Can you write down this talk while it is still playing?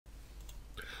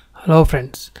Hello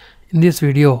friends, in this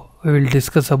video we will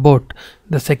discuss about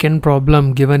the second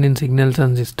problem given in Signals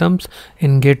and Systems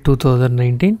in GATE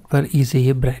 2019 for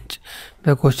ECE branch.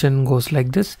 The question goes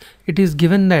like this. It is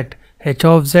given that h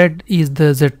of z is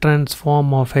the z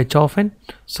transform of h of n.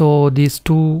 So these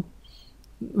two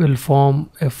will form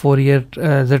a Fourier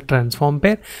z transform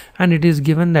pair, and it is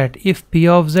given that if p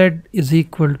of z is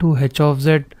equal to h of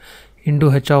z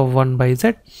into h of 1 by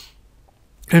z,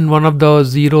 and one of the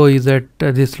 0 is at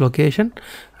this location,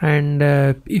 and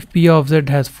if p of z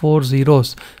has 4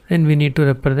 zeros, then we need to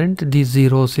represent these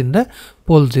zeros in the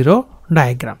pole 0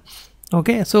 diagram.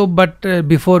 Okay, so but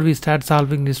before we start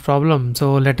solving this problem,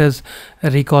 so let us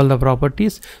recall the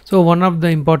properties. So one of the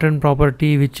important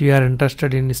property which we are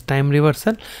interested in is time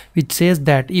reversal, which says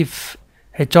that if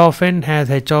h of n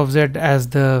has h of z as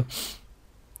the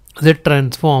z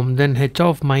transform, then h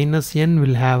of minus n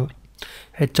will have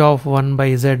h of 1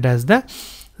 by z as the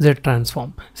z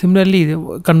transform. Similarly,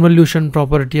 the convolution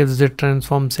property of the z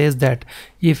transform says that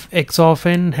if x of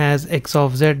n has x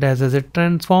of z as a z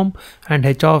transform and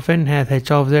h of n has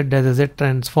h of z as a z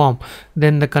transform,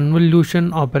 then the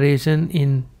convolution operation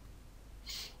in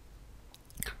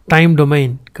time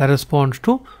domain corresponds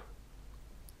to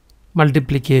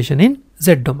multiplication in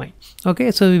z domain.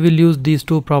 Okay, so we will use these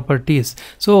two properties.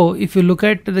 So if you look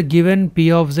at the given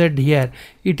p of z here,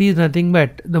 it is nothing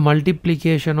but the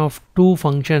multiplication of two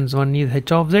functions. One is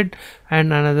h of z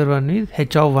and another one is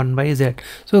h of 1 by z.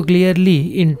 So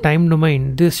clearly in time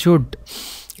domain this should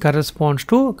corresponds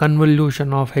to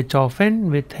convolution of h of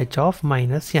n with h of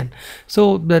minus n.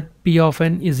 So that p of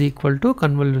n is equal to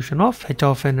convolution of h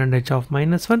of n and h of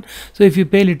minus 1. So if you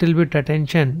pay little bit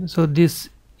attention, so this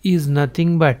is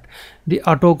nothing but the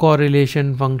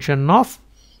autocorrelation function of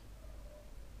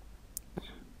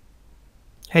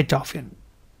h of n.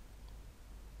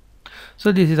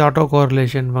 So this is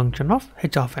autocorrelation function of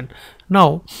h of n.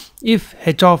 Now if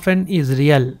h of n is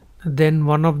real, then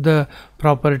one of the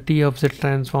property of z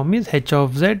transform is h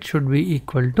of z should be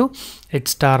equal to h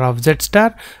star of z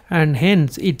star, and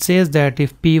hence it says that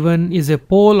if p1 is a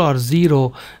pole or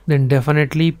 0, then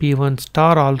definitely p1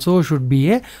 star also should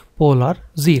be a pole or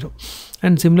 0.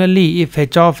 And similarly, if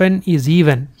h of n is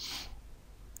even,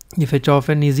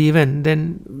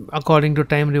 then according to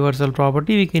time reversal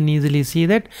property we can easily see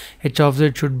that h of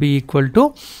z should be equal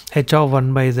to h of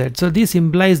 1 by z. So this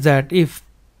implies that if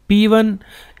p1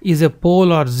 is a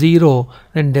pole or 0,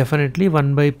 then definitely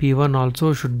 1 by p1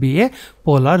 also should be a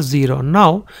pole or 0.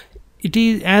 Now it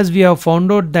is, as we have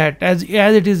found out that as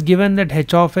it is given that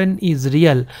h of n is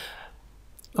real,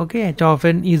 okay, h of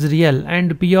n is real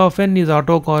and p of n is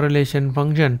autocorrelation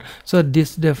function, so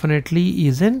this definitely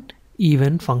is an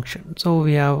even function. So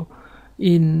we have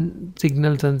in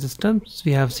Signals and Systems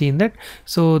we have seen that,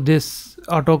 so this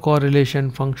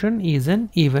autocorrelation function is an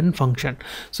even function.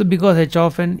 So because h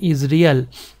of n is real,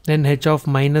 then h of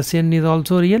minus n is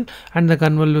also real, and the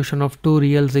convolution of two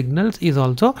real signals is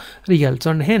also real.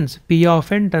 So and hence p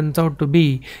of n turns out to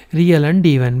be real and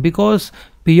even. Because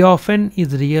p of n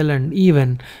is real and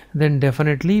even, then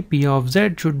definitely p of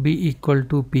z should be equal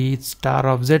to p star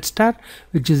of z star,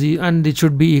 which is, and it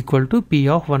should be equal to p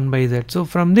of 1 by z. So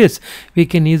from this we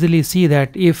can easily see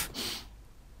that if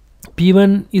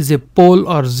p1 is a pole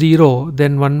or 0,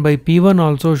 then 1 by p1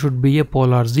 also should be a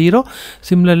pole or 0.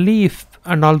 Similarly, if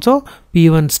and also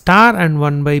p1 star and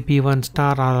 1 by p1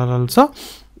 star are also,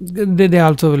 they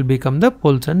also will become the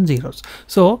poles and zeros.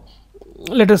 So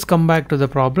let us come back to the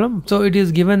problem. So it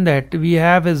is given that we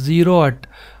have a 0 at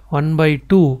 1 by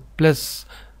 2 plus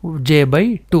j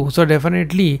by 2. So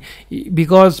definitely,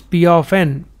 because p of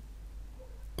n,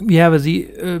 we have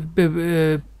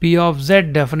a p of z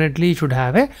definitely should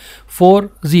have a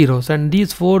 4 zeros, and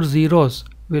these 4 zeros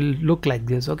will look like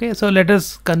this. Okay, so let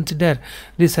us consider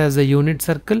this as a unit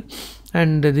circle,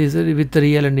 and this with the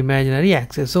real and imaginary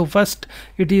axis. So first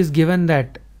it is given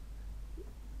that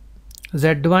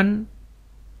z1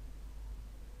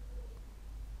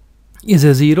 is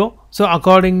a 0. So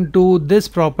according to this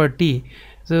property,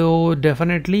 so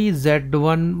definitely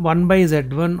z1, 1 by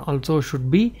z1 also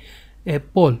should be a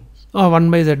pole, or 1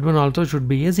 by z1 also should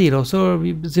be a 0. So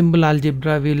simple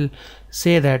algebra will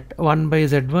say that 1 by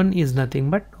z1 is nothing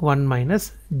but 1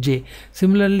 minus j.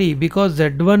 Similarly, because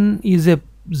z1 is a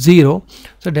 0,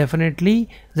 so definitely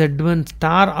z1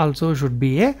 star also should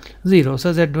be a 0.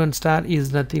 So z1 star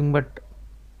is nothing but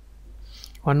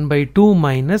 1 by 2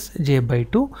 minus j by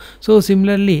 2. So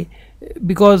similarly,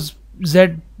 because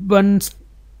z1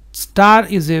 star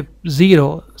is a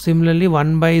 0, similarly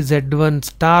 1 by z1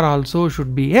 star also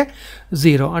should be a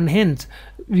 0, and hence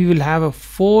we will have a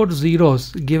 4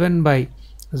 zeros given by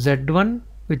z1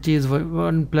 which is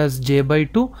 1 plus j by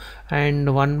 2,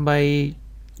 and 1 by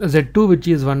z2 which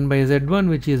is 1 by z1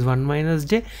 which is 1 minus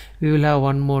j. We will have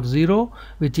one more 0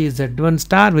 which is z1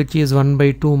 star which is 1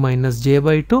 by 2 minus j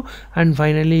by 2, and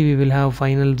finally we will have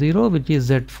final 0 which is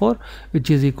z4 which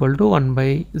is equal to 1 by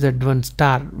z1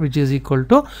 star which is equal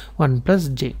to 1 plus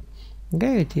j.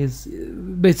 Okay, it is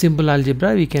by simple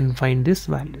algebra we can find these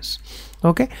values.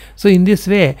 Okay, so in this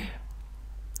way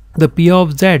the p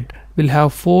of z will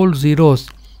have 4 zeros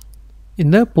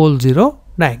in the pole 0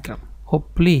 diagram.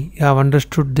 Hopefully you have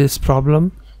understood this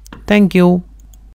problem. Thank you.